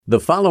The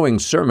following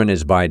sermon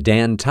is by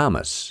Dan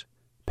Thomas,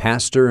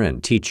 pastor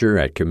and teacher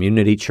at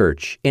Community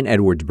Church in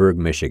Edwardsburg,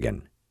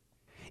 Michigan.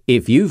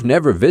 If you've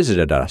never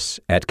visited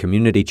us at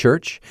Community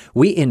Church,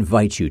 we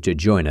invite you to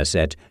join us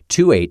at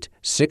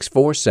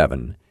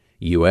 28647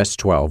 US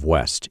 12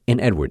 West in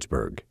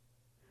Edwardsburg.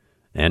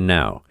 And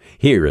now,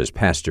 here is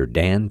Pastor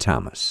Dan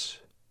Thomas.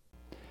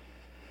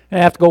 I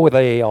have to go with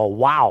a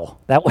wow.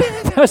 That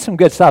was some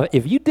good stuff.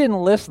 If you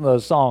didn't listen to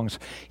those songs,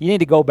 you need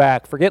to go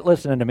back. Forget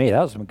listening to me. That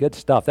was some good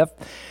stuff. That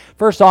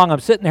first song, I'm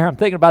sitting there, I'm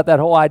thinking about that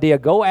whole idea.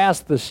 Go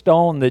ask the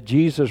stone that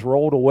Jesus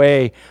rolled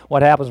away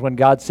what happens when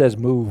God says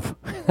move.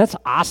 That's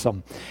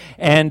awesome.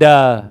 And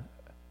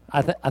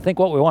I think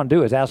what we want to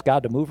do is ask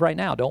God to move right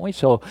now, don't we?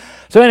 So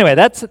anyway,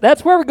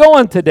 that's where we're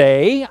going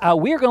today.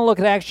 We're going to look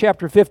at Acts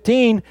chapter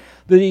 15.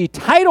 The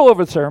title of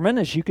the sermon,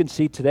 as you can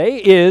see today,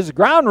 is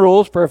Ground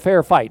Rules for a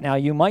Fair Fight. Now,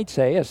 you might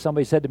say, as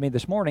somebody said to me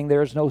this morning,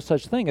 there is no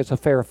such thing as a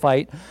fair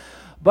fight.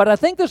 But I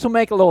think this will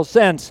make a little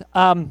sense.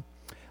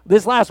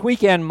 This last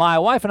weekend, my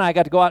wife and I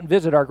got to go out and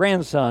visit our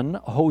grandson,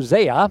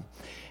 Hosea.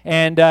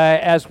 And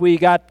as we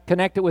got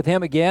connected with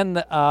him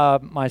again,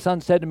 my son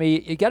said to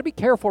me, you got to be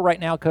careful right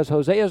now because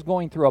Hosea is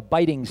going through a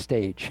biting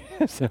stage.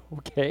 So,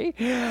 okay.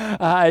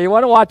 You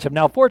want to watch him.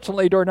 Now,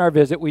 fortunately, during our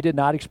visit, we did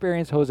not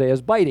experience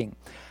Hosea's biting.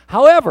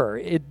 However,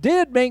 it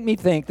did make me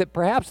think that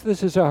perhaps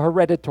this is a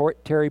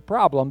hereditary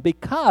problem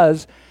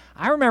because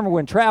I remember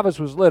when Travis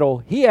was little,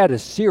 he had a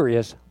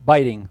serious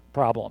biting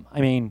problem.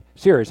 I mean,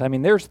 serious. I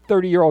mean, there's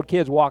 30-year-old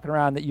kids walking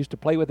around that used to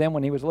play with him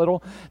when he was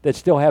little that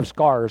still have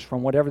scars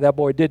from whatever that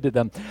boy did to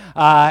them.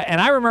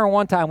 And I remember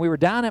one time we were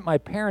down at my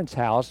parents'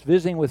 house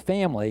visiting with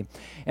family,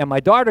 and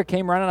my daughter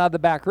came running out of the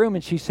back room,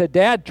 and she said,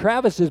 "Dad,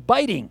 Travis is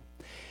biting."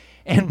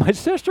 And my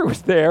sister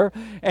was there,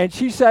 and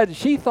she said that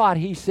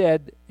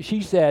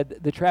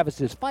Travis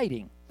is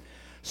fighting.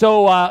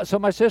 So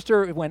my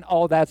sister went,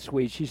 "Oh, that's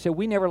sweet." She said,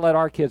 "We never let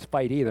our kids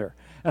fight either."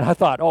 And I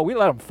thought, "Oh, we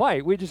let them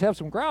fight. We just have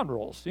some ground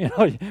rules,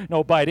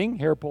 no biting,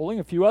 hair pulling,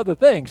 a few other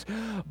things."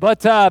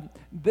 But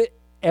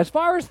as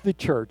far as the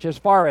church, as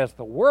far as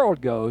the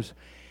world goes,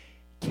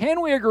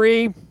 can we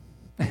agree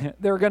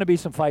there are going to be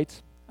some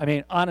fights? I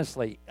mean,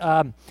 honestly,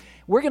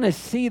 we're going to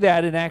see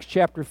that in Acts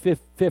chapter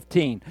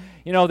 15.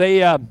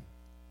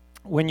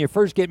 When you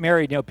first get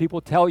married,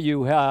 people tell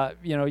you,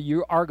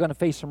 you are going to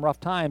face some rough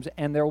times,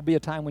 and there will be a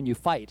time when you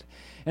fight.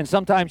 And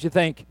sometimes you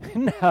think,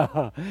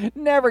 no,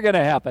 never going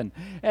to happen.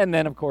 And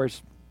then, of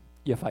course,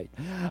 you fight.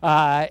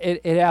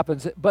 It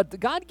happens. But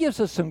God gives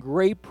us some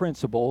great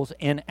principles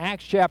in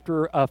Acts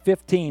chapter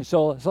 15.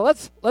 So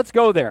let's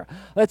go there.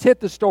 Let's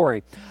hit the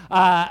story.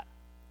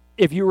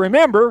 If you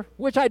remember,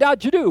 which I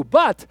doubt you do,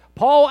 but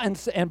Paul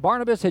and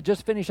Barnabas had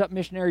just finished up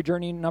missionary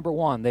journey number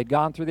 1. They'd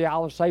gone through the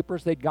Isle of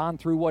Cyprus. They'd gone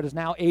through what is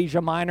now Asia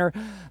Minor,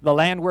 the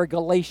land where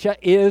Galatia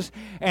is,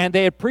 and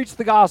they had preached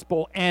the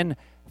gospel and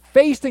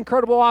faced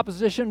incredible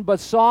opposition, but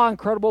saw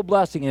incredible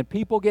blessing and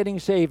people getting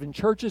saved and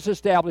churches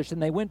established,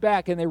 and they went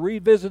back and they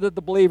revisited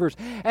the believers,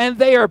 and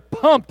they are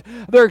pumped.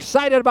 They're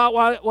excited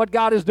about what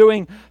God is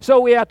doing. So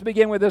we have to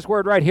begin with this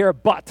word right here,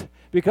 but.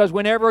 Because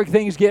whenever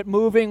things get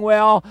moving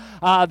well,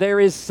 there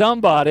is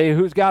somebody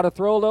who's got to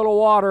throw a little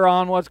water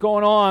on what's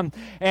going on.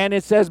 And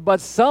it says, "But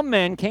some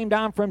men came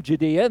down from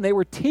Judea, and they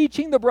were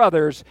teaching the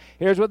brothers."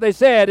 Here's what they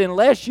said: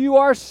 "Unless you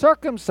are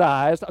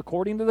circumcised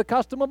according to the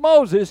custom of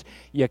Moses,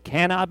 you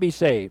cannot be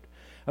saved."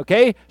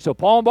 Okay, so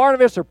Paul and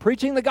Barnabas are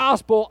preaching the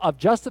gospel of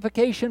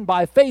justification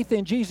by faith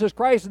in Jesus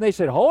Christ. And they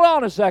said, hold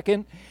on a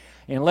second.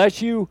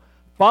 Unless you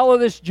follow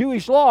this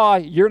Jewish law,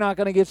 you're not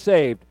going to get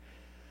saved.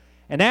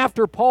 And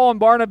after Paul and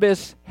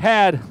Barnabas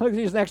had, look at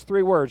these next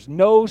 3 words,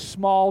 no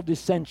small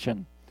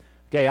dissension.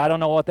 Okay, I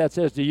don't know what that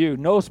says to you.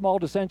 No small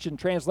dissension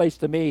translates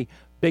to me,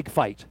 big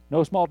fight.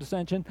 No small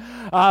dissension.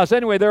 So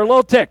anyway, they're a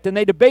little ticked, and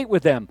they debate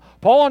with them.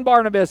 Paul and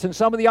Barnabas and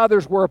some of the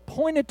others were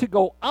appointed to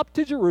go up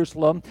to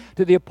Jerusalem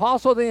to the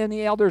apostles and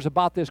the elders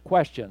about this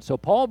question. So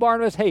Paul and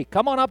Barnabas, hey,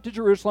 come on up to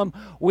Jerusalem.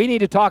 We need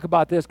to talk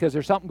about this because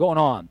there's something going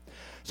on.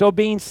 So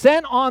being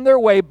sent on their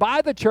way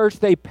by the church,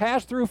 they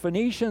passed through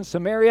Phoenicia and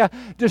Samaria,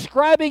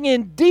 describing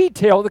in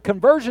detail the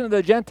conversion of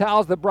the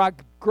Gentiles that brought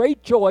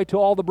great joy to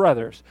all the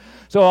brothers.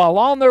 So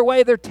along their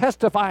way, they're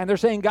testifying. They're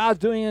saying God's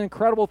doing an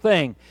incredible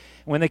thing.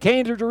 When they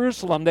came to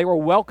Jerusalem, they were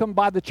welcomed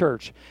by the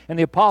church and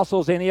the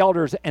apostles and the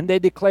elders, and they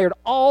declared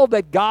all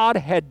that God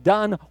had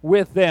done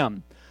with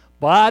them.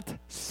 But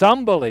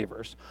some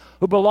believers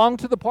who belonged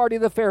to the party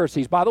of the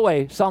Pharisees, by the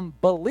way, some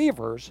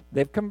believers,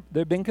 they've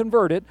been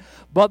converted,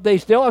 but they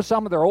still have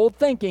some of their old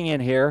thinking in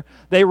here.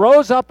 They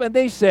rose up and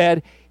they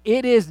said,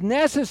 "It is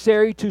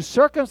necessary to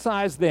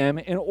circumcise them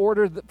in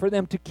order for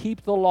them to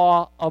keep the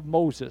law of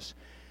Moses."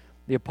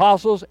 The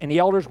apostles and the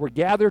elders were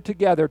gathered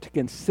together to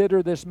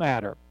consider this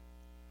matter.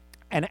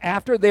 And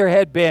after there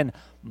had been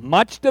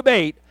much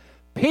debate,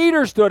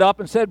 Peter stood up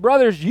and said,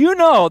 brothers, you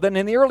know that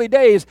in the early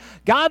days,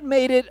 God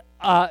made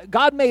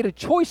a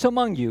choice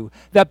among you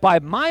that by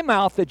my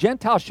mouth the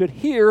Gentiles should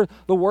hear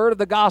the word of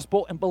the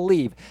gospel and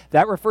believe.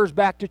 That refers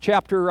back to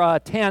chapter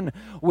 10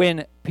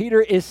 when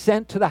Peter is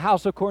sent to the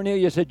house of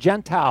Cornelius, a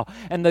Gentile,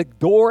 and the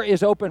door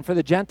is open for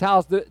the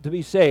Gentiles to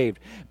be saved.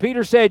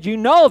 Peter said, you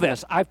know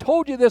this. I've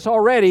told you this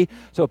already.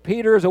 So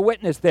Peter is a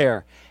witness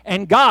there.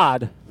 And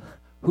God,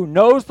 who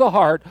knows the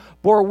heart,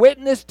 bore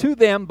witness to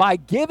them by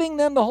giving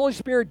them the Holy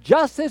Spirit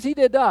just as he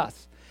did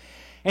us.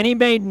 And he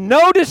made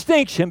no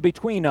distinction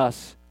between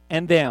us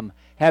and them,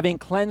 having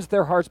cleansed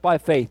their hearts by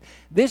faith.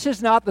 This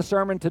is not the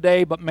sermon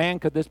today, but man,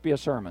 could this be a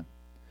sermon?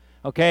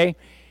 Okay?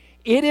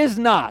 It is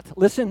not,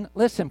 listen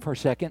for a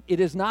second, it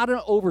is not an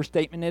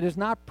overstatement. It is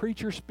not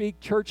preacher speak,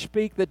 church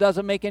speak that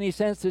doesn't make any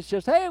sense. It's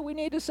just, hey, we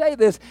need to say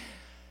this.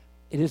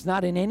 It is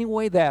not in any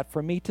way that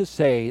for me to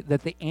say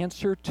that the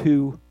answer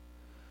to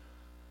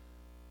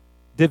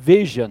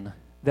division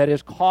that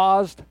is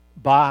caused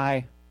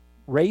by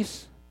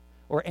race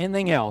or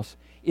anything else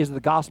is the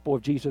gospel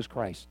of Jesus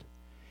Christ.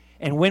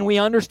 And when we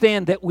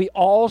understand that we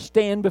all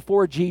stand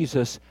before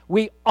Jesus,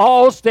 we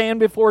all stand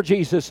before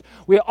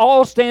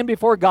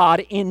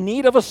God in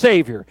need of a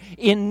Savior,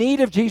 in need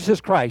of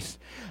Jesus Christ.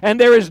 And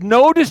there is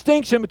no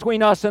distinction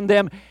between us and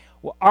them.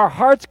 Our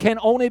hearts can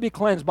only be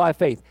cleansed by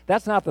faith.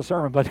 That's not the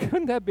sermon, but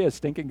couldn't that be a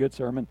stinking good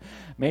sermon?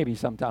 Maybe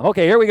sometime.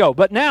 Okay, here we go.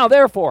 But now,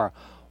 therefore,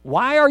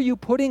 why are you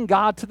putting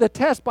God to the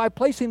test by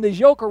placing this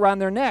yoke around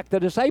their neck? The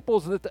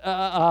disciples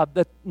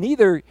that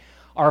neither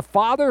our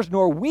fathers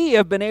nor we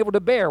have been able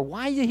to bear.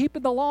 Why are you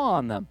heaping the law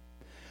on them?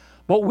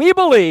 But we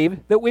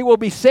believe that we will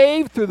be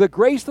saved through the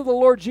grace of the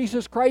Lord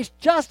Jesus Christ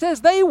just as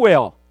they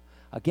will.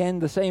 Again,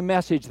 the same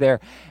message there.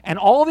 And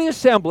all the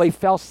assembly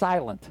fell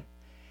silent.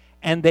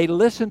 And they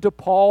listened to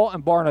Paul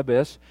and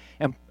Barnabas,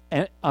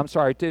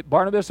 to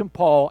Barnabas and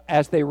Paul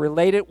as they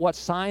related what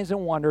signs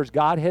and wonders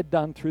God had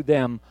done through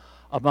them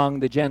among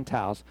the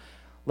Gentiles.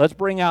 Let's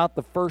bring out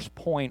the first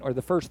point, or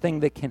the first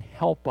thing that can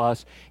help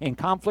us in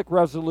conflict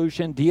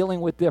resolution, dealing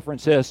with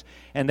differences,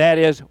 and that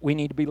is we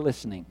need to be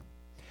listening.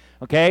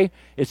 Okay?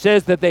 It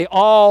says that they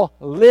all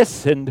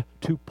listened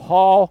to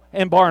Paul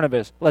and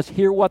Barnabas. Let's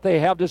hear what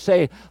they have to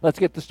say. Let's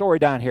get the story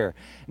down here.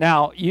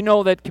 Now, you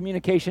know that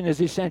communication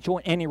is essential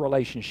in any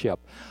relationship.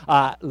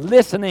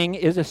 Listening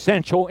is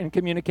essential in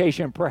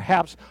communication,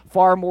 perhaps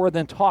far more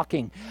than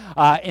talking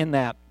in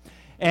that.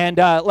 And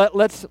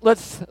let's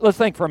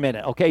think for a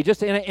minute, okay?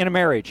 Just in a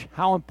marriage,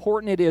 how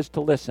important it is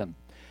to listen.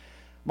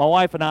 My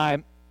wife and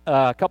I,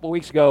 a couple of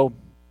weeks ago,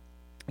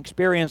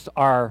 experienced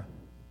our,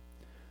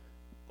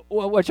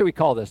 what should we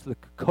call this? The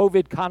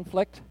COVID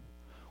conflict,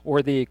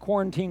 or the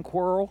quarantine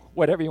quarrel,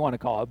 whatever you want to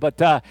call it.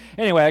 But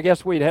anyway, I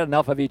guess we'd had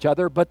enough of each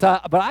other. But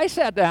I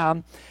sat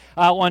down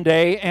one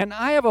day, and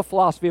I have a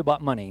philosophy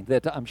about money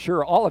that I'm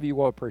sure all of you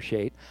will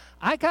appreciate.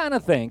 I kind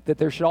of think that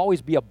there should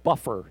always be a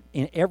buffer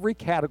in every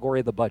category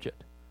of the budget.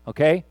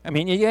 Okay? I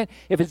mean,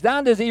 if it's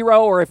down to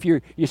zero, or if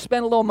you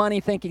spend a little money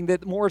thinking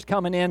that more is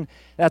coming in,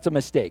 that's a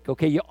mistake.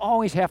 Okay? You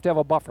always have to have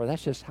a buffer.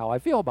 That's just how I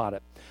feel about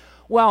it.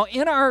 Well,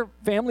 in our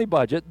family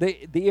budget,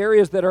 the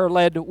areas that are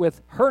led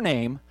with her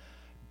name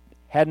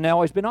hadn't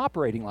always been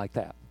operating like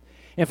that.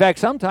 In fact,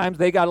 sometimes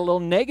they got a little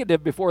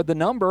negative before the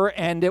number,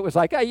 and it was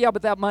like, oh, yeah,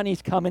 but that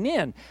money's coming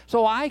in.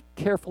 So I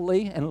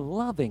carefully and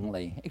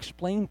lovingly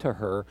explained to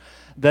her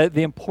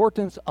the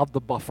importance of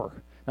the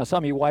buffer. Now,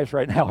 some of you wives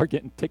right now are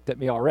getting ticked at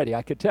me already,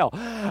 I could tell.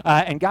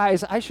 And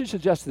guys, I should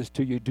suggest this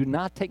to you. Do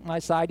not take my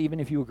side,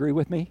 even if you agree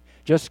with me.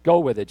 Just go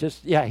with it.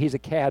 He's a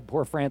cad,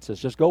 poor Francis.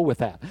 Just go with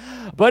that.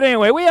 But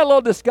anyway, we had a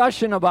little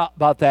discussion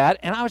about that,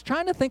 and I was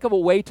trying to think of a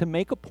way to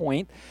make a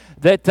point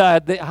that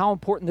how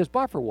important this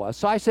buffer was.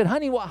 So I said,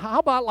 honey, well, how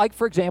about, like,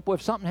 for example,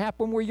 if something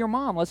happened with your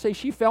mom? Let's say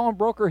she fell and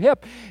broke her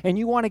hip, and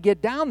you want to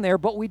get down there,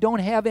 but we don't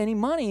have any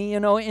money,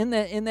 in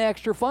the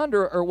extra fund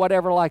or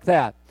whatever like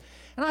that.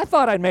 And I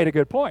thought I'd made a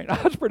good point. I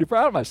was pretty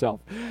proud of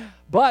myself.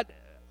 But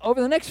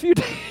over the next few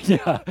days,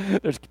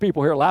 there's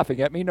people here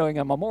laughing at me knowing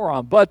I'm a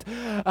moron. But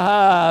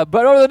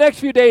over the next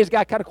few days, it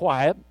got kind of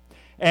quiet.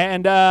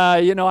 And,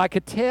 I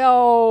could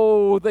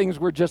tell things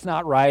were just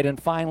not right.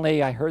 And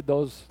finally, I heard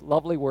those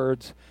lovely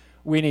words,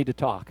 we need to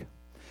talk.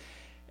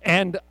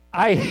 And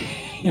I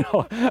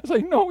was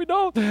like, no, we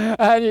don't.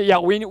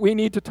 We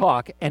need to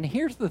talk. And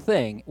here's the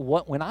thing.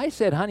 When I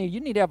said, honey, you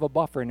need to have a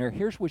buffer in there,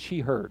 here's what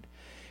she heard.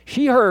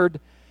 She heard,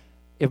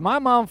 if my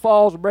mom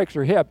falls and breaks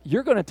her hip,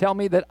 you're going to tell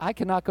me that I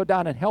cannot go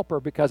down and help her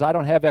because I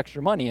don't have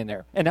extra money in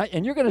there.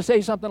 And you're going to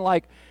say something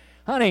like,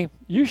 honey,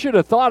 you should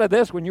have thought of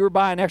this when you were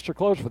buying extra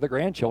clothes for the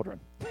grandchildren.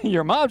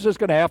 Your mom's just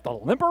going to have to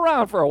limp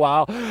around for a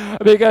while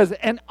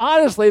and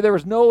honestly, there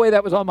was no way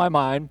that was on my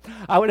mind.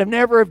 I would have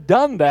never have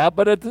done that,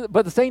 but at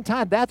the same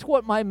time, that's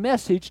what my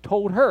message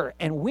told her.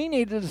 And we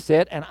needed to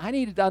sit, and I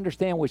needed to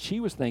understand what she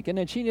was thinking,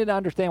 and she needed to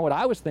understand what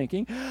I was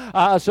thinking,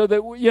 so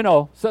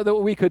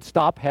that we could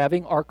stop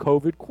having our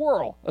COVID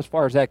quarrel as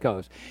far as that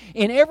goes.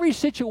 In every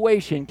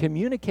situation,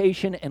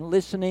 communication and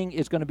listening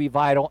is going to be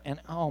vital,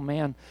 and oh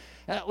man,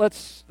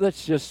 let's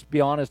just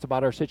be honest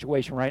about our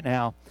situation right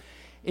now.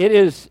 It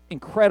is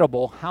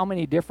incredible how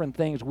many different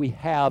things we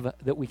have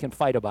that we can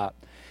fight about.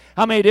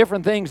 How many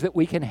different things that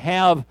we can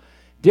have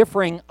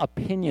differing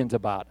opinions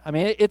about. I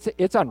mean,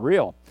 it's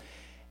unreal.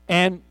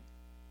 And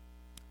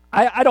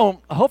I don't,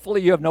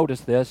 hopefully you have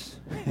noticed this.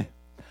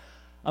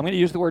 I'm going to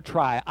use the word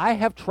try. I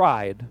have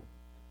tried,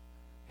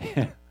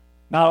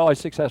 not always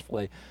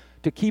successfully,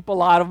 to keep a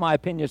lot of my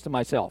opinions to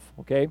myself,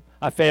 okay?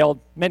 I failed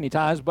many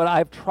times, but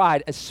I've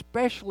tried,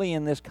 especially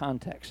in this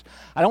context.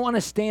 I don't want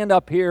to stand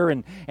up here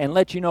and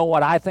let you know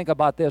what I think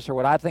about this or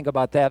what I think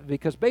about that,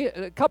 because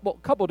a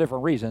couple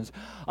different reasons.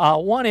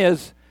 One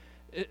is,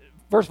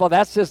 first of all,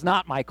 that's just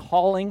not my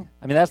calling.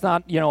 I mean, that's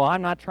not,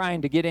 I'm not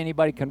trying to get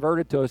anybody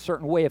converted to a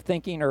certain way of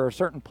thinking or a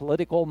certain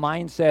political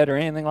mindset or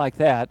anything like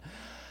that.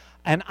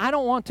 And I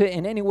don't want to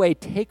in any way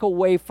take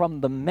away from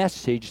the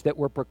message that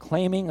we're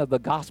proclaiming of the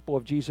gospel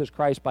of Jesus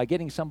Christ by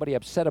getting somebody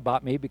upset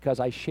about me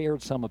because I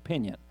shared some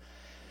opinion.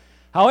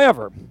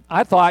 However,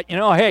 I thought,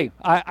 hey,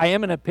 I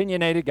am an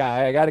opinionated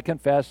guy. I got to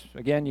confess.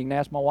 Again, you can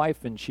ask my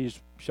wife, and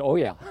oh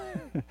yeah.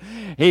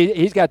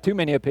 He's got too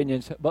many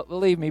opinions, but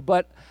believe me.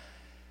 But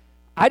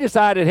I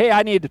decided, hey,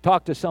 I need to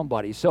talk to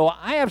somebody. So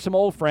I have some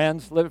old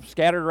friends live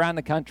scattered around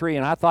the country,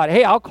 and I thought,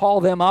 hey, I'll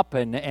call them up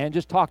and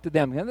just talk to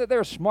them. And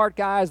they're smart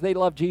guys. They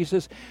love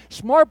Jesus.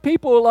 Smart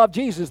people who love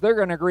Jesus, they're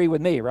going to agree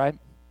with me, right?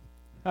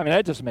 I mean,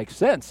 that just makes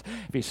sense.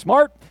 If he's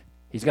smart,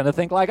 he's going to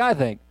think like I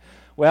think.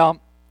 Well,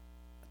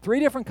 3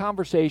 different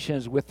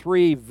conversations with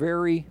 3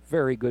 very,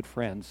 very good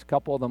friends. A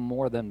couple of them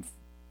more than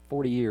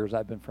 40 years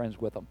I've been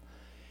friends with them.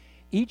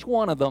 Each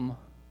one of them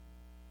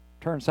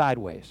turned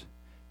sideways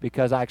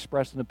because I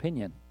expressed an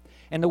opinion.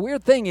 And the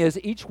weird thing is,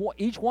 each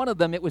one of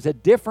them, it was a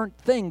different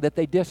thing that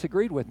they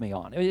disagreed with me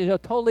on. It was a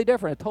totally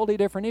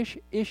different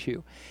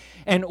issue.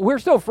 And we're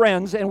still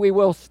friends, and we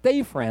will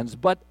stay friends,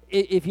 but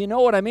if you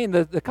know what I mean,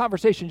 the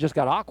conversation just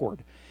got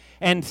awkward.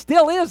 And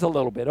still is a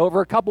little bit.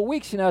 Over a couple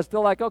weeks, it's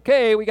still like,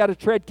 okay, we got to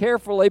tread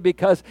carefully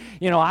because,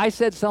 I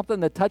said something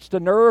that touched a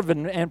nerve,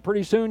 and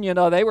pretty soon,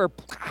 they were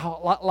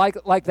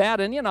like that,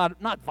 and,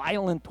 not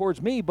violent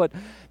towards me, but,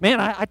 man,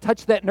 I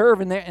touched that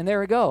nerve, and there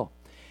we go.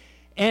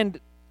 And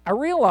I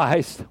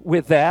realized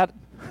with that,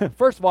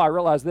 first of all, I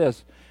realized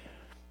this.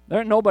 There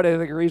ain't nobody that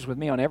agrees with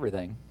me on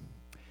everything.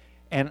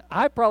 And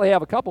I probably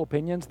have a couple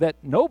opinions that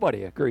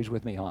nobody agrees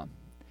with me on.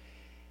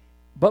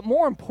 But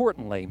more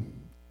importantly,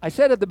 I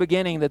said at the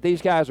beginning that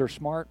these guys are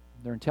smart,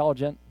 they're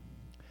intelligent,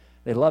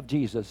 they love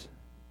Jesus.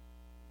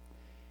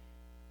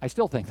 I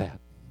still think that.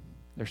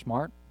 They're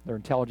smart, they're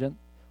intelligent,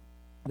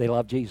 they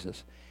love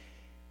Jesus.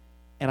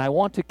 And I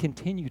want to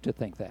continue to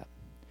think that.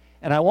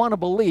 And I want to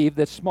believe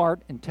that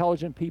smart,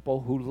 intelligent people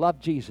who love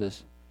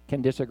Jesus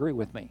can disagree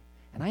with me.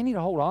 And I need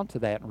to hold on to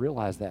that and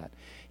realize that.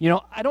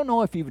 I don't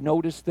know if you've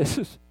noticed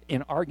this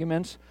in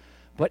arguments,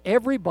 but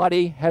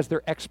everybody has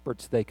their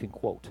experts they can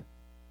quote.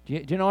 Do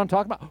you know what I'm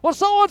talking about? Well,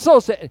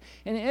 so-and-so said.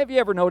 And have you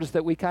ever noticed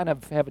that we kind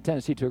of have a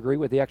tendency to agree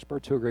with the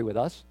experts who agree with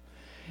us?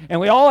 And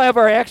we all have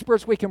our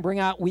experts we can bring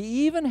out. We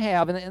even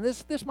have, and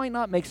this might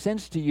not make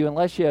sense to you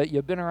unless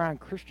you've been around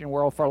Christian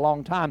world for a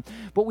long time,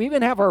 but we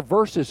even have our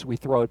verses we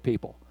throw at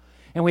people.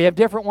 And we have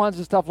different ones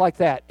and stuff like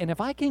that. And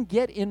if I can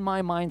get in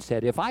my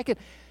mindset,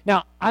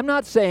 now, I'm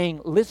not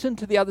saying listen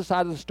to the other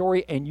side of the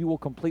story and you will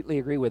completely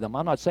agree with them.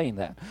 I'm not saying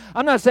that.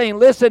 I'm not saying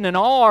listen and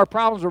all our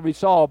problems will be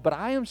solved. But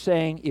I am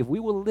saying if we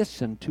will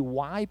listen to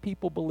why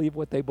people believe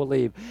what they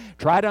believe,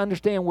 try to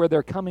understand where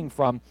they're coming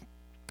from,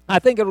 I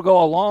think it'll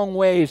go a long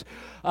ways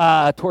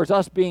towards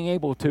us being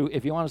able to,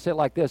 if you want to say it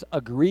like this,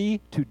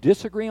 agree to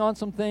disagree on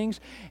some things.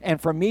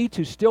 And for me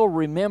to still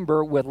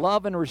remember with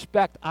love and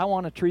respect, I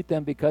want to treat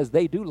them because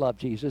they do love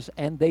Jesus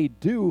and they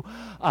do,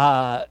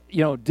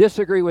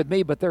 disagree with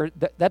me, but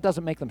that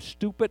doesn't make them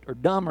stupid or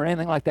dumb or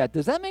anything like that.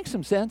 Does that make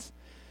some sense?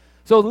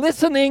 So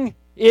listening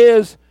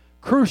is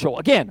crucial.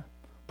 Again,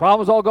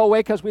 problems all go away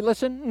because we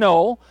listen?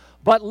 No,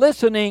 but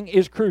listening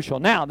is crucial.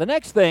 Now, the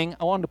next thing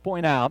I wanted to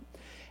point out,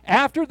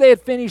 after they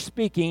had finished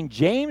speaking,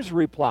 James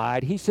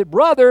replied. He said,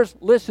 brothers,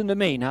 listen to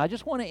me. Now, I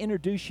just want to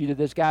introduce you to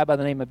this guy by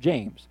the name of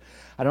James.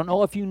 I don't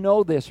know if you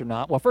know this or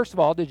not. Well, first of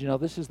all, did you know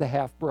this is the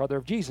half-brother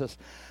of Jesus?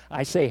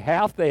 I say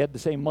half. They had the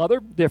same mother,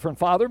 different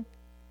father.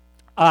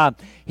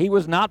 He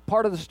was not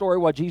part of the story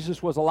while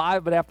Jesus was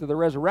alive, but after the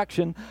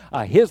resurrection,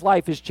 his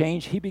life has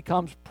changed. He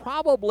becomes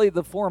probably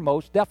the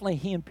foremost, definitely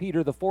he and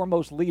Peter, the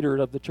foremost leader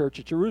of the church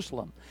at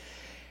Jerusalem.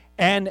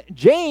 And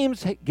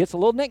James gets a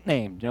little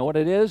nickname. You know what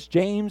it is?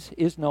 James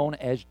is known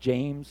as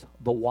James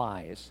the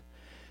Wise.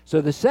 So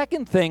the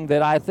second thing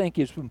that I think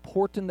is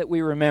important that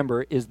we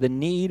remember is the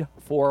need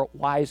for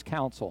wise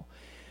counsel.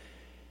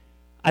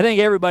 I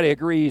think everybody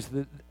agrees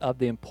of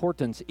the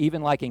importance,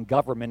 even like in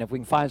government, if we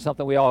can find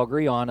something we all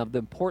agree on, of the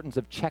importance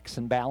of checks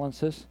and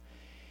balances.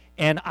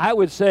 And I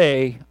would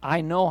say,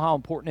 I know how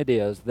important it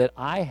is that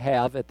I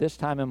have, at this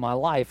time in my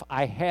life,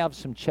 I have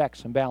some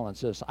checks and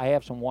balances. I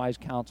have some wise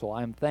counsel.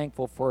 I'm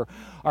thankful for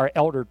our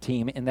elder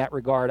team in that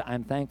regard.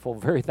 I'm thankful,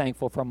 very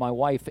thankful for my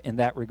wife in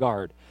that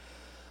regard.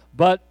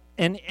 But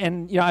And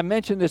I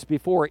mentioned this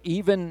before,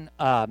 even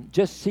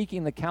just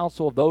seeking the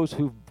counsel of those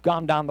who've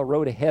gone down the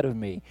road ahead of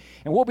me.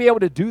 And we'll be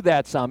able to do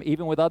that some,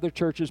 even with other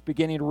churches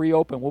beginning to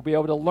reopen. We'll be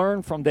able to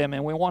learn from them,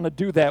 and we want to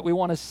do that. We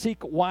want to seek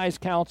wise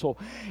counsel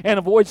and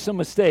avoid some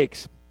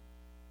mistakes.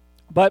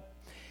 But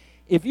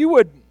if you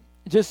would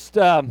just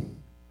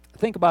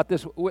think about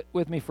this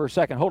with me for a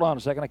second. Hold on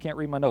a second. I can't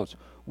read my notes.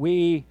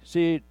 We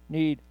see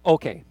need.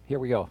 Okay, here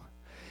we go.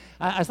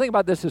 I was thinking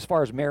about this as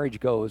far as marriage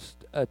goes,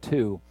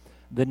 too.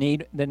 The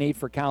need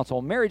for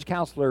counsel. Marriage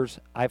counselors,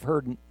 I've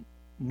heard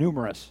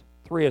numerous,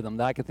 3 of them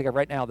that I can think of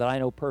right now that I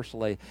know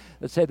personally,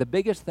 that say the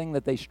biggest thing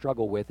that they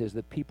struggle with is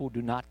that people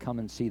do not come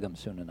and see them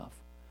soon enough.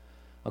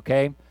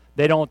 Okay?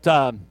 They don't,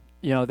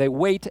 they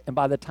wait, and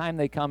by the time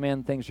they come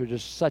in, things are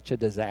just such a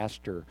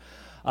disaster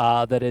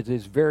that it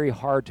is very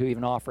hard to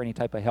even offer any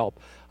type of help.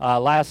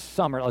 Last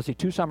summer,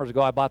 2 summers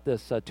ago, I bought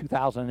this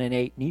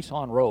 2008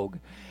 Nissan Rogue.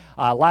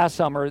 Last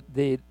summer,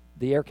 the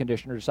air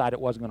conditioner decided it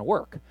wasn't going to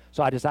work.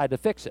 So I decided to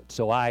fix it.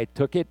 So I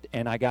took it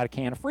and I got a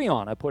can of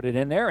Freon. I put it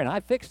in there and I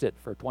fixed it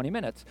for 20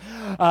 minutes.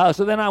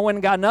 So then I went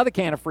and got another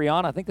can of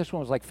Freon. I think this one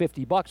was like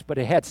 $50, but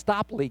it had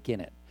stop leak in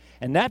it.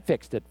 And that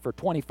fixed it for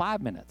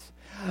 25 minutes.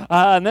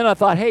 And then I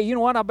thought, hey, you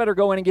know what? I better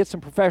go in and get some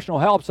professional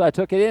help. So I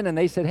took it in and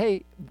they said,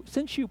 hey,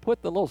 since you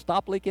put the little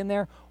stop leak in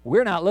there,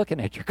 we're not looking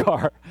at your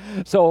car.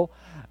 So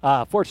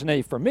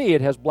fortunately for me,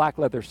 it has black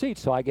leather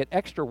seats, so I get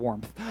extra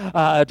warmth.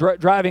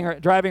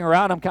 Driving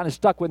around, I'm kind of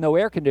stuck with no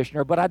air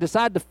conditioner, but I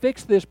decided to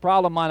fix this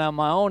problem on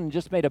my own and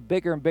just made a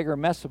bigger and bigger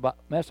mess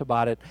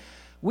about it.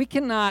 We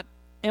cannot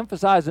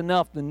emphasize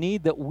enough the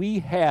need that we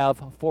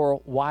have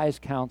for wise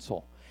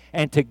counsel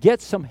and to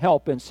get some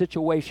help in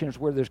situations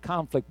where there's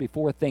conflict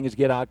before things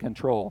get out of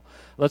control.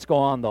 Let's go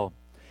on, though.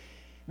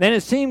 Then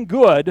it seemed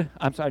good,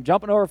 I'm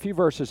jumping over a few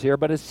verses here,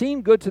 but it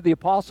seemed good to the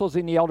apostles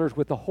and the elders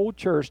with the whole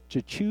church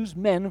to choose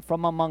men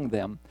from among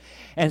them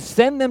and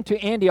send them to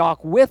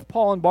Antioch with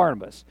Paul and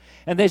Barnabas.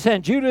 And they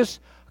sent Judas,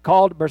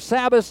 called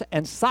Barsabbas,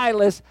 and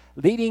Silas,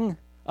 who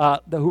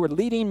were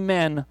leading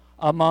men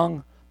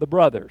among the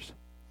brothers.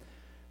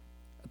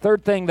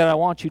 Third thing that I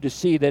want you to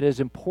see that is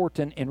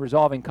important in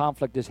resolving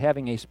conflict is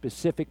having a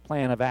specific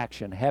plan of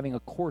action. Having a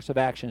course of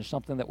action is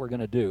something that we're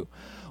going to do.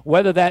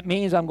 Whether that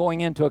means I'm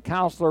going into a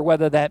counselor,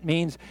 whether that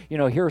means,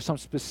 here are some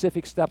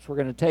specific steps we're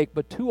going to take.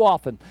 But too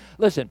often,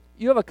 listen,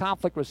 you have a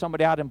conflict with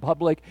somebody out in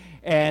public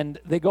and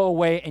they go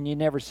away and you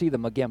never see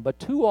them again. But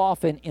too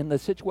often in the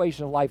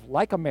situation of life,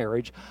 like a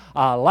marriage,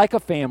 like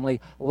a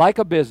family, like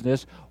a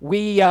business,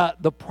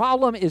 the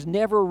problem is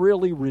never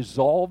really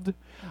resolved.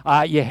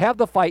 You have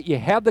the fight, you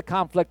have the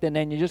conflict, and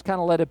then you just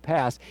kind of let it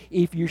pass.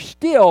 If you're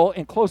still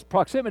in close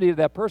proximity to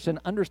that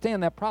person,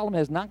 understand that problem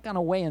has not gone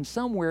away, and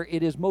somewhere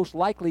it is most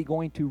likely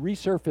going to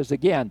resurface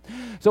again.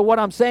 So what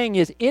I'm saying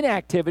is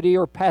inactivity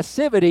or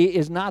passivity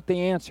is not the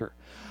answer.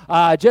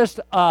 Just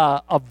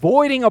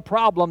avoiding a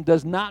problem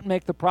does not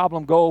make the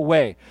problem go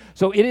away.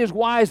 So it is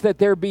wise that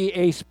there be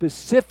a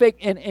specific,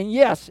 and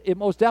yes, it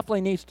most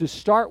definitely needs to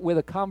start with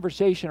a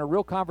conversation, a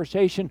real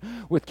conversation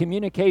with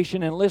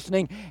communication and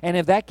listening. And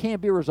if that can't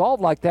be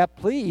resolved like that,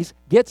 please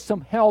get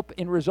some help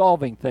in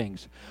resolving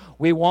things.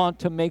 We want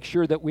to make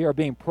sure that we are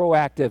being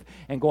proactive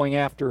and going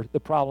after the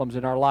problems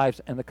in our lives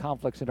and the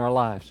conflicts in our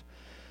lives.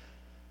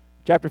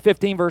 Chapter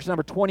 15, verse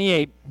number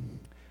 28.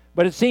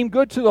 But it seemed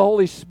good to the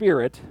Holy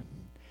Spirit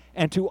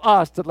and to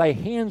us to lay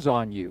hands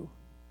on you.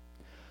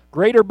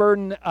 Greater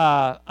burden,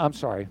 I'm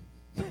sorry.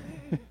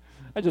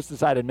 I just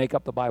decided to make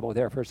up the Bible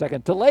there for a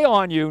second. To lay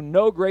on you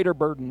no greater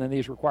burden than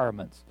these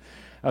requirements.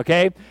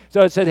 Okay?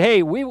 So it said,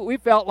 hey, we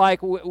felt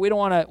like we don't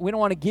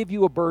want to give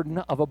you a burden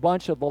of a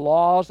bunch of the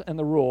laws and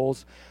the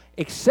rules,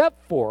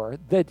 except for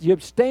that you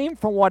abstain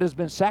from what has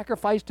been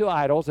sacrificed to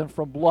idols and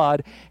from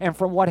blood and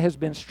from what has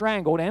been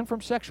strangled and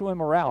from sexual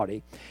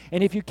immorality.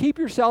 And if you keep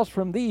yourselves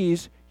from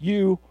these,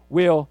 you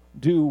will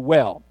do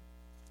well.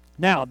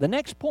 Now, the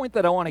next point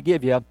that I want to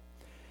give you,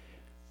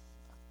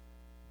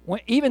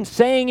 even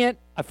saying it,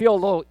 I feel a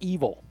little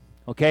evil,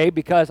 okay?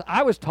 Because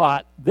I was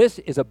taught this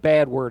is a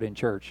bad word in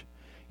church.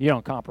 You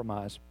don't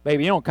compromise.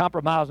 Baby, you don't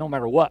compromise no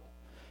matter what.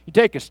 You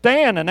take a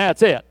stand and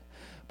that's it.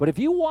 But if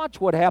you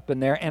watch what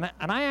happened there, and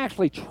I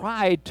actually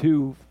tried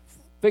to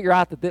figure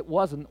out that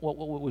wasn't what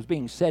was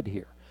being said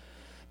here.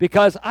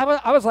 Because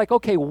I was like,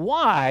 okay,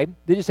 why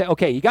did you say,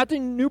 okay, you got the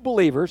new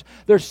believers.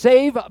 They're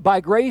saved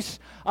by grace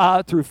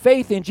through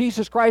faith in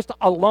Jesus Christ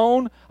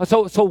alone.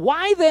 So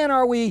why then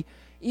are we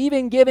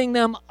even giving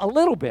them a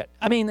little bit?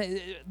 I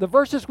mean, the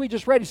verses we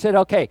just read, he said,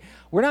 okay,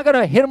 we're not going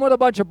to hit them with a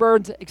bunch of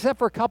burdens, except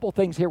for a couple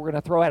things here we're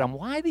going to throw at them.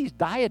 Why these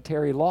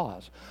dietary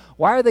laws?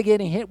 Why are they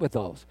getting hit with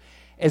those?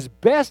 As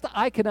best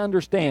I can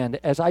understand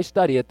as I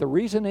study it, the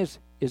reason is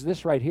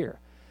this right here.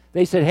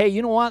 They said, hey,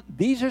 you know what?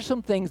 These are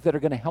some things that are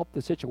going to help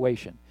the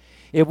situation.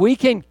 If we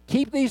can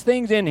keep these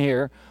things in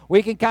here,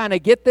 we can kind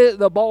of get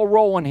the ball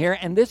rolling here,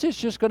 and this is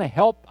just going to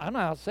help, I don't know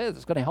how to say it,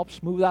 it's going to help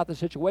smooth out the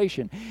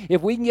situation.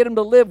 If we can get them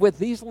to live with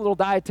these little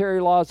dietary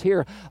laws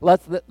here,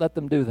 let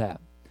them do that.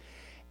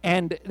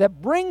 And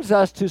that brings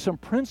us to some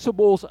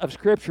principles of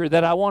Scripture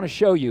that I want to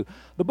show you.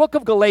 The book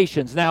of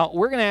Galatians. Now,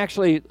 we're going to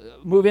actually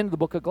move into the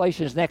book of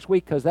Galatians next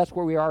week because that's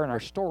where we are in our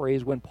story,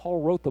 is when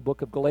Paul wrote the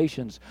book of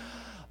Galatians.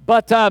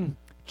 But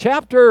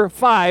chapter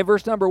 5,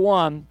 verse number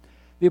 1,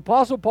 the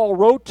Apostle Paul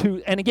wrote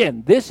to, and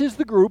again, this is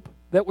the group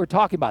that we're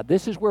talking about.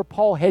 This is where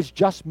Paul has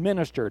just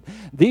ministered.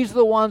 These are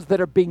the ones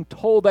that are being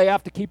told they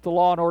have to keep the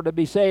law in order to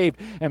be saved,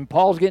 and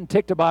Paul's getting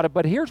ticked about it.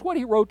 But here's what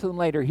he wrote to them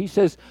later. He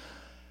says,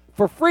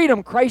 for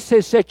freedom, Christ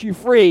has set you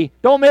free.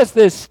 Don't miss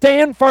this.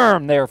 Stand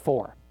firm,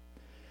 therefore.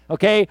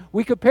 Okay?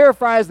 We could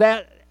paraphrase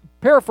that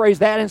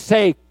and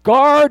say,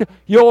 guard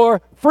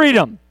your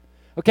freedom.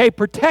 Okay?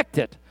 Protect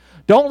it.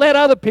 Don't let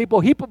other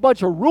people heap a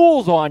bunch of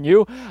rules on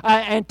you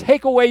and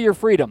take away your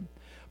freedom.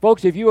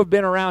 Folks, if you have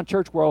been around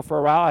church world for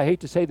a while, I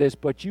hate to say this,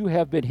 but you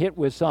have been hit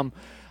with some,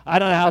 I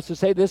don't know how else to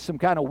say this, some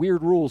kind of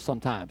weird rules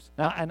sometimes.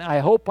 Now, and I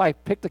hope I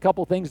picked a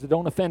couple things that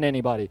don't offend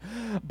anybody.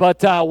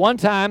 But one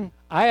time,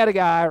 I had a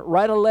guy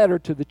write a letter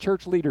to the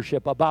church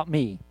leadership about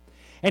me.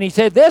 And he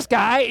said, this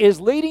guy is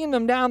leading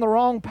them down the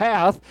wrong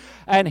path.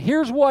 And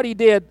here's what he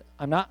did.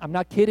 I'm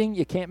not kidding.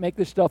 You can't make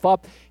this stuff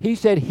up. He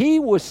said he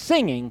was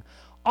singing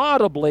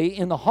audibly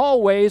in the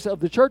hallways of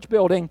the church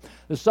building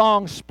the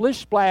song Splish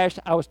Splash,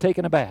 I Was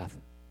Taking a Bath.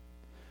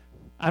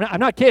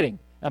 I'm not kidding.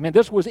 I mean,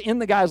 this was in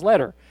the guy's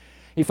letter.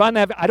 He found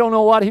that, I don't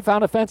know what he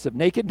found offensive.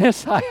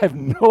 Nakedness? I have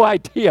no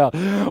idea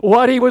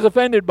what he was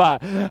offended by.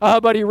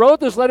 But he wrote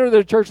this letter to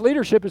the church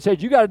leadership and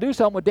said, you got to do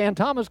something with Dan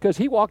Thomas because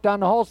he walked down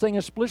the hall singing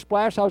Splish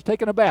Splash, I Was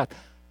Taking a Bath.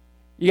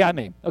 You got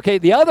me. Okay,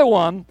 the other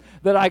one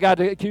that I got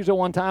accused of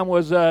one time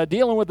was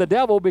dealing with the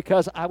devil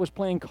because I was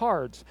playing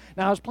cards.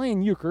 Now, I was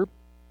playing euchre.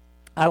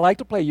 I like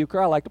to play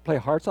euchre. I like to play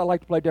hearts. I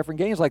like to play different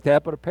games like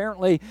that. But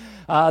apparently,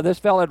 this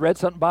fellow had read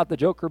something about the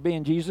Joker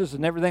being Jesus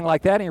and everything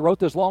like that, and he wrote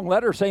this long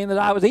letter saying that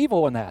I was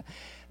evil in that.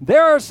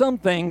 There are some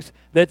things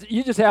that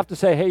you just have to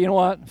say, hey, you know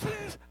what?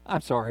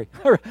 I'm sorry.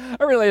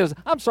 I really is.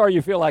 I'm sorry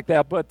you feel like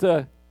that, but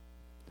too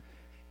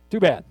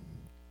bad.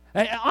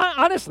 And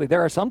honestly,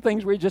 there are some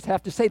things where you just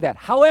have to say that.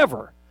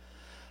 However,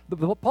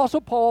 the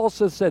Apostle Paul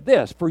also said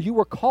this, for you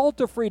were called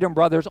to freedom,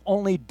 brothers,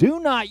 only do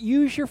not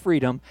use your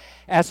freedom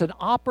as an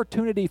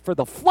opportunity for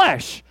the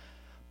flesh,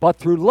 but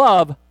through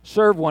love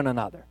serve one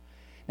another.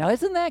 Now,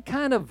 isn't that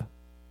kind of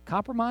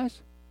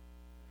compromise?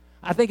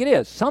 I think it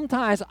is.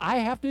 Sometimes I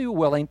have to be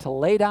willing to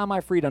lay down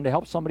my freedom to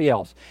help somebody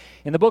else.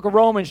 In the book of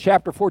Romans,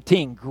 chapter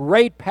 14,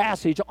 great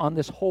passage on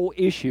this whole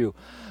issue.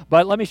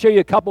 But let me show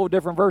you a couple of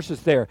different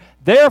verses there.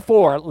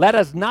 Therefore, let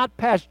us not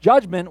pass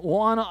judgment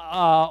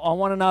on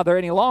one another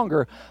any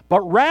longer,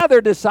 but rather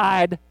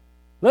decide,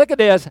 look at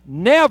this,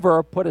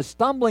 never put a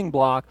stumbling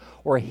block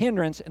or a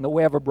hindrance in the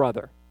way of a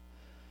brother.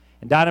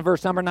 And down in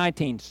verse number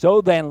 19, so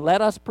then let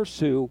us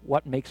pursue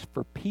what makes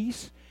for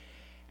peace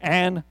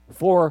and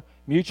for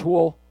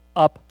mutual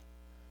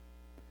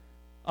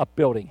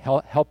upbuilding,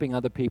 helping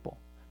other people.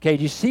 Okay,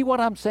 do you see what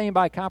I'm saying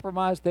by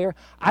compromise there?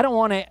 I don't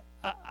want to,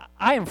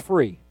 I am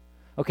free.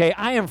 Okay,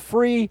 I am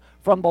free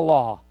from the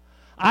law.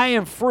 I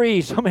am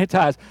free so many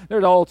times. There's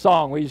an old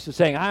song we used to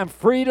sing, I'm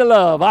free to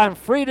love, I'm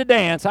free to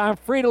dance, I'm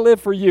free to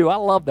live for you. I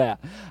love that.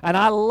 And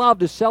I love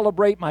to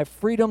celebrate my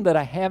freedom that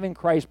I have in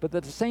Christ, but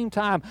at the same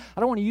time, I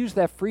don't want to use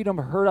that freedom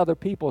to hurt other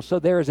people. So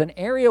there is an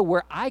area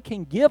where I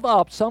can give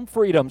up some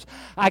freedoms.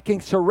 I can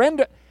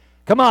surrender.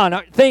 Come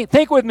on,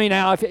 think with me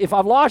now. If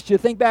I've lost you,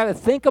 think back and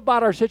think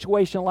about our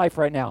situation in life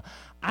right now.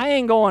 I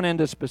ain't going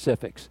into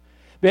specifics.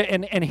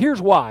 And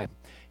here's why.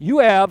 You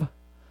have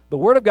the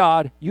Word of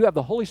God, you have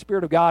the Holy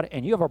Spirit of God,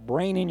 and you have a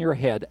brain in your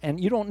head. And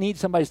you don't need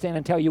somebody to stand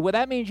and tell you, well,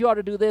 that means you ought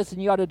to do this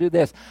and you ought to do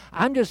this.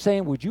 I'm just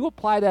saying, would you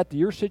apply that to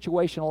your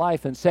situation in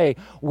life and say,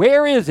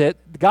 where is it,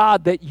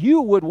 God, that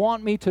you would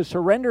want me to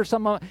surrender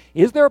some of,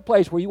 is there a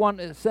place where you want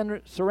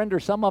to surrender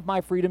some of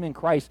my freedom in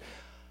Christ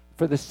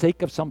for the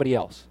sake of somebody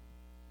else?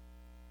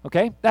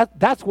 Okay?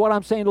 That's what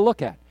I'm saying to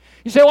look at.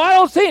 You say, well, I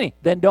don't see any.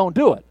 Then don't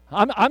do it.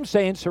 I'm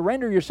saying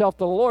surrender yourself to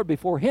the Lord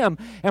before Him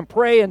and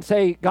pray and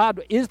say,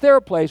 God, is there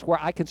a place where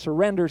I can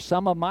surrender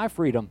some of my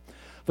freedom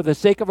for the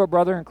sake of a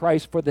brother in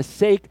Christ, for the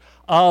sake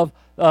of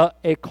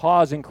a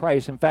cause in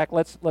Christ? In fact,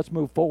 let's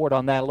move forward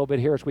on that a little bit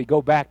here as we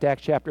go back to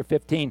Acts chapter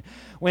 15.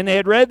 When they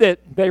had read that,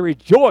 they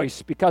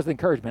rejoiced because of the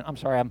encouragement. I'm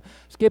sorry, I'm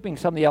skipping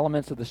some of the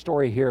elements of the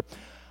story here.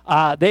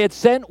 They had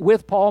sent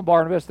with Paul and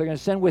Barnabas, they're going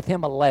to send with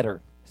him a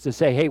letter to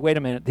say, hey, wait a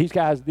minute, these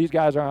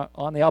guys are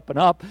on the up and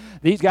up.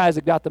 These guys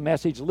have got the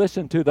message.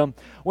 Listen to them.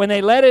 When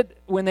they read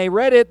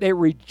it, they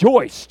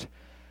rejoiced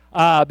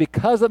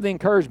because of the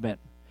encouragement.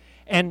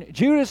 And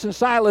Judas and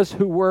Silas,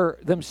 who were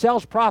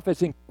themselves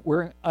prophets,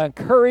 were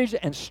encouraged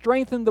and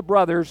strengthened the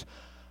brothers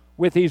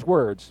with these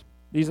words.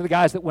 These are the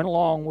guys that went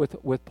along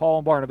with Paul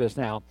and Barnabas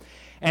now.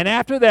 And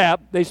after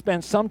that, after they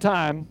spent some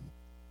time,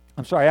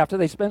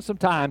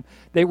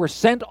 they were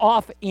sent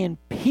off in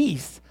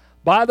peace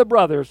by the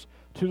brothers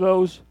to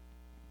those,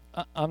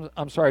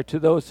 to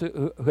those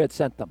who had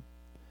sent them.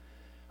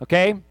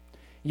 Okay?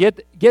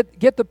 Get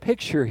the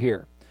picture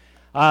here.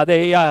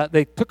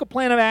 They took a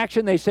plan of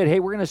action. They said, hey,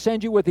 we're going to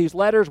send you with these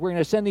letters. We're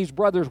going to send these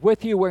brothers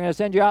with you. We're going to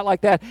send you out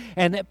like that.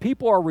 And that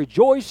people are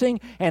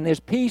rejoicing, and there's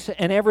peace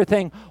and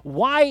everything.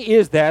 Why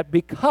is that?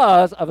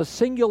 Because of a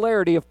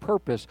singularity of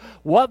purpose.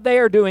 What they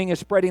are doing is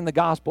spreading the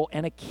gospel.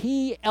 And a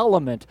key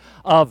element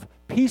of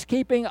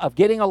peacekeeping, of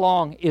getting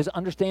along, is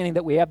understanding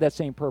that we have that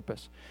same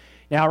purpose.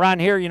 Now, around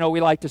here, we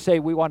like to say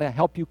we want to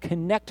help you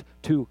connect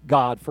to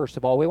God, first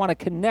of all. We want to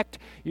connect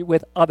you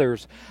with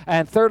others.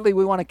 And thirdly,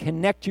 we want to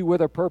connect you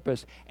with a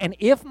purpose. And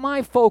if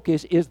my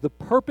focus is the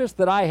purpose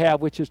that I have,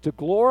 which is to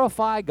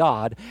glorify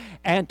God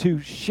and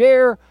to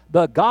share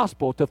the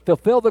gospel, to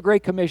fulfill the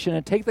Great Commission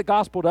and take the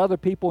gospel to other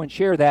people and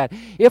share that,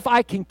 if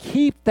I can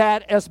keep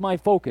that as my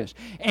focus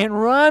and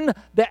run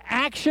the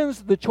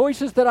actions, the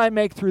choices that I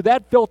make through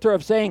that filter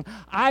of saying,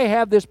 I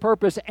have this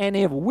purpose, and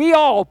if we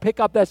all pick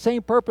up that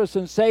same purpose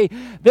and say,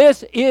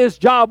 this is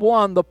job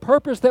one, the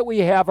purpose that we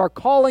have, our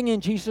calling in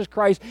Jesus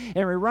Christ,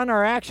 and we run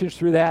our actions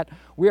through that,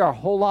 we are a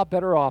whole lot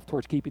better off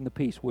towards keeping the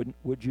peace, would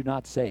you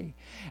not say?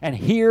 And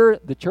here,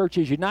 the church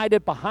is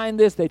united behind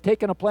this. They've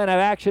taken a plan of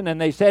action, and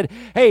they said,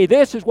 hey,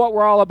 this is what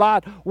we're all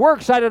about. We're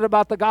excited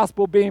about the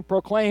gospel being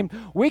proclaimed.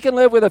 We can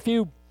live with a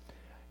few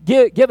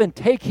give and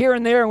take here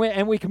and there,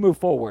 and we can move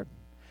forward.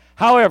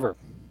 However,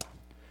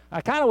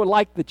 I kind of would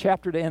like the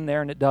chapter to end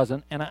there, and it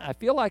doesn't, and I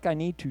feel like I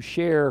need to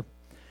share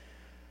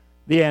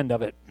the end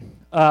of it.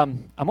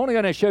 I'm only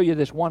going to show you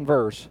this one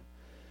verse,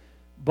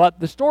 but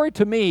the story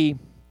to me,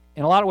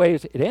 in a lot of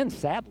ways, it ends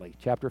sadly,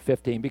 chapter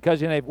 15, because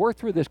they've worked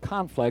through this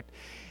conflict,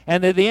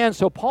 and at the end,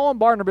 so Paul and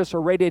Barnabas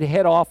are ready to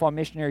head off on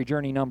missionary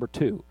journey number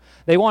 2.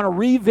 They want to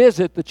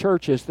revisit the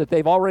churches that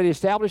they've already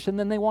established, and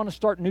then they want to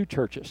start new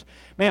churches.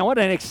 Man, what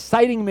an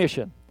exciting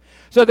mission.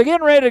 So they're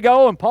getting ready to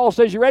go, and Paul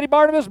says, you ready,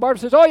 Barnabas?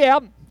 Barnabas says, oh yeah,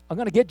 I'm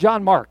going to get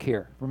John Mark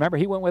here. Remember,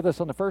 he went with us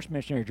on the first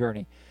missionary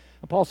journey.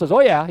 And Paul says,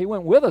 oh yeah, he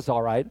went with us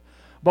all right.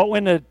 But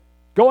when the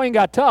going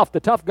got tough, the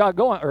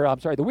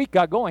week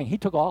got going, he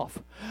took off.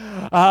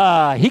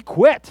 He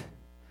quit.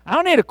 I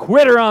don't need a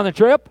quitter on the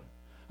trip,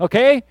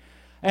 okay?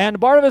 And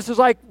Barnabas is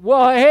like,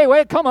 well, hey,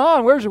 wait, come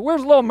on. Where's a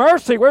little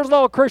mercy? Where's a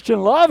little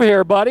Christian love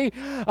here, buddy?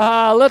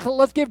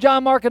 Let's give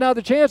John Mark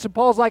another chance. And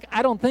Paul's like,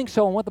 I don't think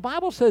so. And what the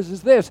Bible says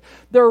is this: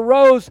 there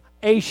arose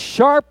a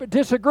sharp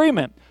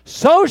disagreement,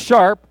 so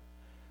sharp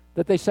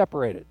that they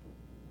separated.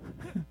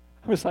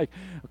 I was like,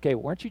 okay,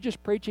 weren't you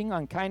just preaching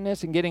on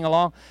kindness and getting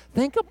along?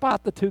 Think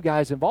about the two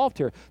guys involved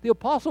here. The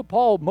Apostle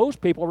Paul, most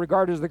people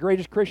regard as the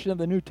greatest Christian of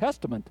the New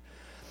Testament.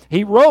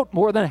 He wrote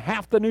more than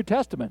half the New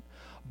Testament.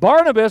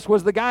 Barnabas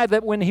was the guy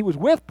that when he was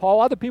with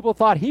Paul, other people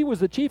thought he was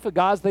the chief of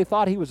gods. They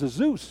thought he was a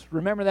Zeus.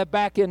 Remember that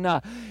back in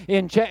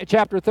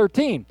chapter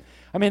 13.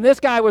 I mean, this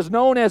guy was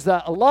known as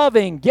a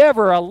loving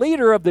giver, a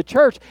leader of the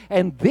church,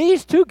 and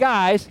these two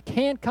guys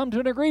can't come to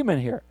an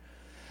agreement here.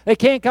 They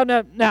can't come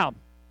to... Now,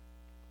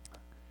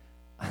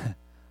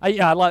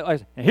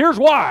 here's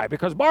why,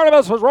 because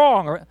Barnabas was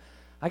wrong.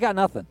 I got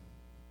nothing.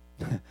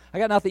 I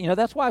got nothing.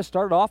 That's why I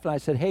started off and I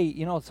said,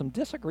 hey, some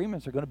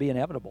disagreements are going to be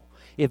inevitable.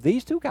 If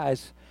these two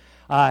guys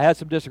had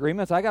some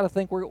disagreements, I got to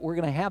think we're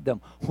going to have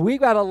them. We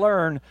got to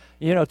learn,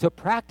 to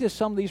practice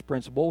some of these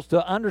principles,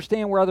 to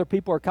understand where other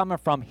people are coming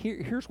from.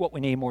 Here's what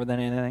we need more than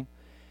anything.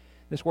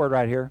 This word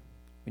right here.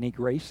 We need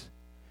grace.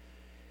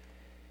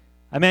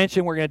 I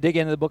mentioned we're going to dig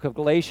into the book of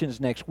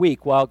Galatians next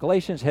week. Well,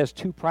 Galatians has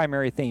two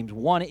primary themes.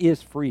 One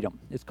is freedom.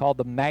 It's called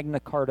the Magna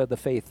Carta of the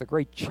faith, the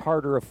great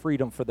charter of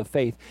freedom for the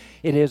faith.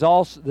 It is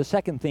also, the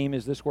second theme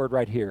is this word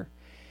right here.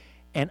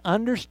 And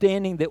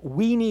understanding that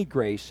we need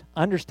grace,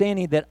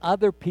 understanding that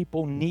other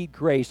people need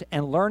grace,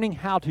 and learning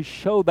how to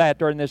show that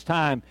during this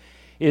time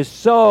is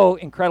so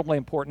incredibly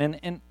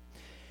important. And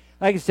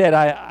like I said,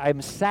 I'm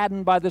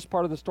saddened by this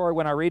part of the story.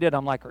 When I read it,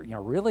 I'm like,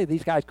 really?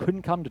 These guys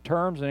couldn't come to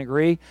terms and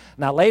agree?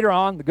 Now, later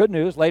on, the good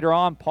news,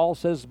 Paul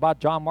says about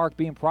John Mark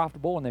being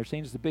profitable, and there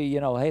seems to be,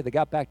 hey, they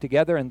got back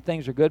together and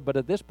things are good. But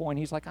at this point,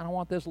 he's like, I don't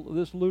want this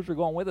loser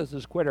going with us,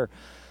 this quitter.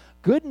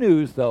 Good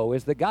news, though,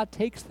 is that God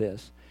takes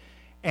this,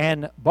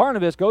 and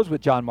Barnabas goes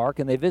with John Mark,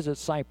 and they visit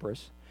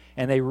Cyprus.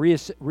 And they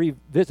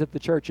revisit the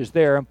churches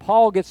there. And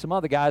Paul gets some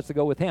other guys to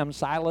go with him.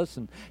 Silas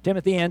and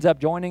Timothy ends up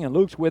joining, and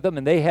Luke's with them.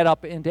 And they head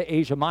up into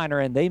Asia Minor,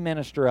 and they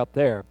minister up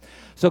there.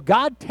 So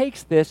God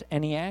takes this,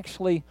 and he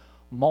actually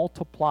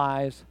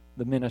multiplies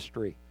the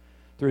ministry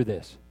through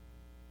this.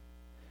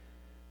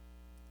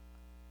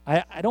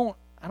 I don't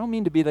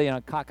mean to be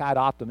the cockeyed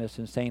optimist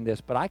in saying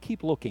this, but I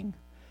keep looking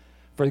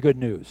for the good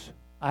news.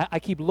 I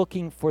keep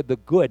looking for the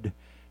good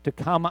to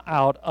come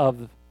out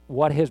of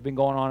what has been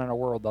going on in our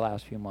world the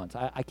last few months.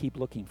 I keep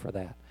looking for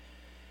that.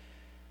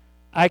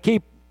 Let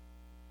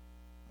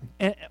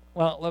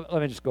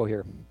me just go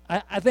here.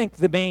 I think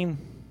the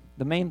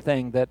main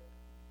thing that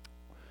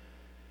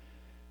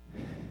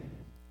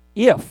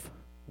if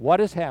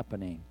what is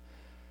happening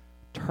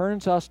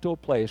turns us to a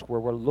place where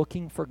we're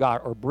looking for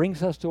God, or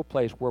brings us to a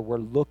place where we're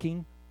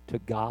looking to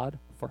God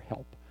for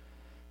help,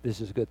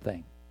 this is a good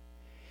thing.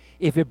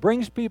 If it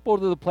brings people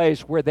to the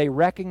place where they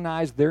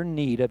recognize their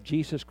need of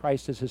Jesus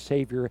Christ as a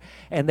Savior,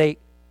 and they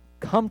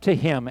come to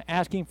Him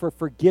asking for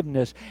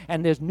forgiveness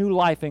and there's new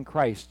life in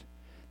Christ,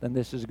 then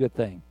this is a good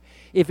thing.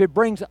 If it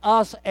brings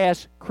us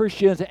as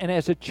Christians and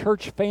as a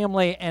church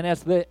family and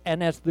as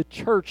the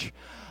church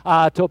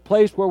to a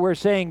place where we're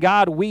saying,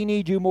 God, we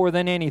need you more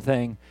than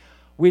anything,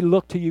 we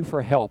look to you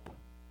for help,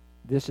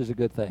 this is a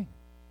good thing.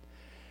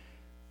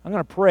 I'm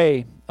going to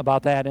pray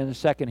about that in a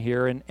second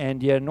here.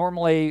 And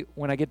normally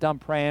when I get done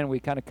praying, we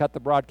kind of cut the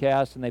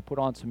broadcast and they put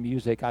on some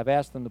music. I've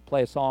asked them to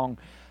play a song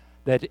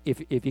that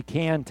if you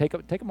can, take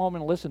a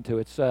moment and listen to.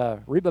 It's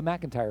a Reba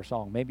McEntire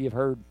song. Maybe you've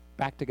heard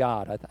Back to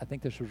God. I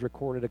think this was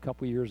recorded a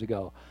couple years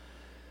ago.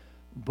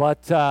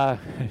 But I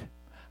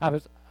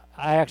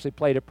actually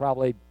played it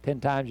probably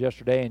 10 times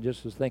yesterday and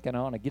just was thinking,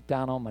 I want to get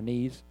down on my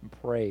knees and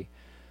pray.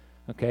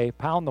 Okay,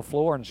 pound the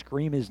floor and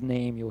scream his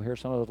name. You'll hear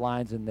some of those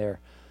lines in there.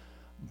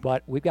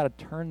 But we've got to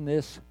turn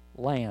this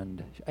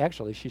land,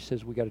 actually, she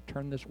says we've got to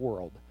turn this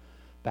world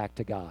back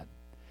to God.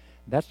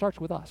 That starts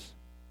with us.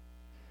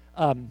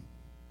 I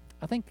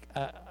think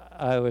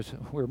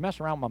we were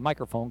messing around with my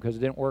microphone because it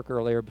didn't work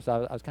earlier, but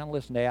I was kind of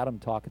listening to Adam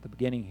talk at the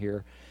beginning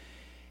here.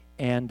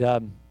 And,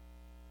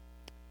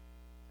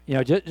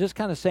 just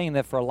kind of saying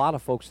that for a lot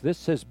of folks,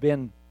 this has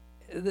been,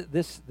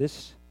 this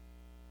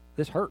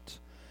hurts.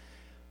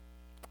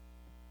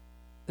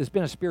 There's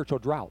been a spiritual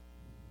drought.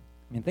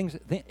 I mean,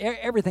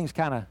 everything's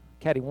kind of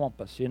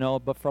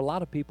cattywampus, but for a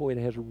lot of people, it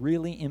has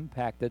really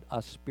impacted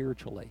us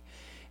spiritually.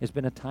 It's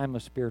been a time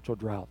of spiritual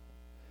drought.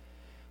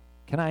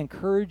 Can I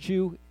encourage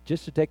you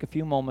just to take a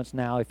few moments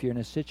now, if you're in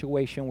a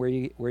situation where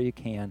you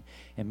can,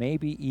 and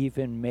maybe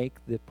even make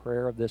the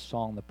prayer of this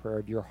song the prayer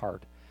of your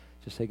heart.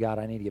 Just say, God,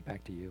 I need to get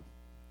back to you.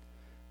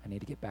 I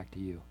need to get back to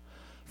you.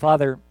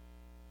 Father,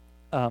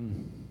 I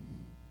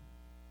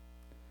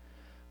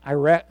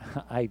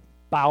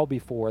bow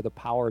before the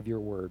power of your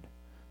word,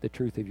 the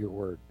truth of your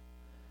word.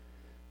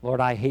 Lord,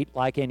 I hate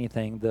like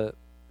anything the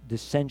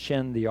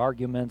dissension, the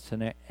arguments,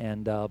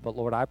 but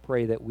Lord, I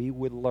pray that we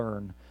would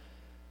learn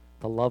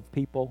to love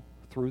people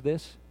through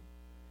this.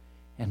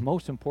 And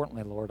most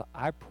importantly, Lord,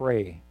 I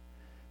pray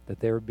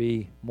that there would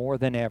be more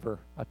than ever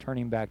a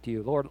turning back to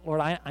you. Lord,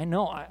 I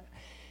know I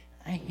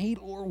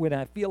hate, Lord, when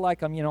I feel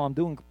like I'm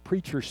doing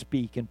preacher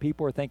speak and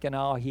people are thinking,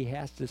 oh, he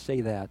has to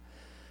say that.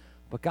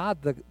 But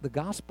God, the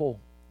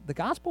gospel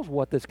is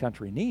what this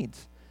country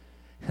needs.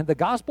 And the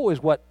gospel is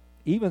what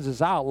evens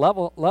us out,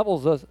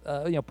 levels us,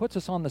 puts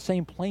us on the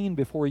same plane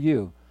before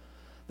you.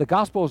 The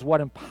gospel is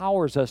what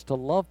empowers us to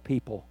love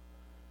people.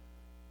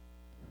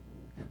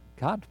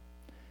 God,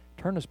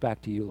 turn us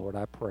back to you, Lord,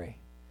 I pray.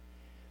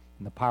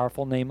 In the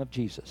powerful name of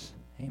Jesus,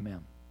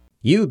 amen.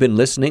 You've been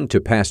listening to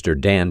Pastor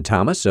Dan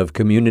Thomas of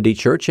Community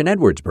Church in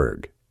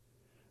Edwardsburg.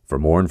 For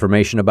more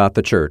information about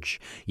the church,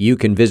 you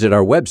can visit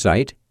our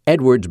website,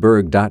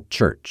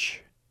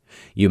 edwardsburg.church.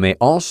 You may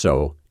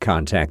also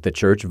contact the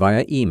church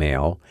via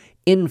email,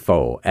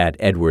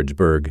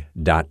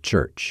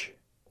 info@edwardsburg.church,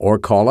 or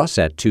call us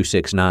at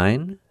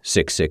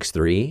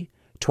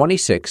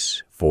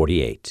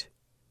 269-663-2648.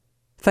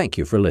 Thank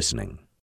you for listening.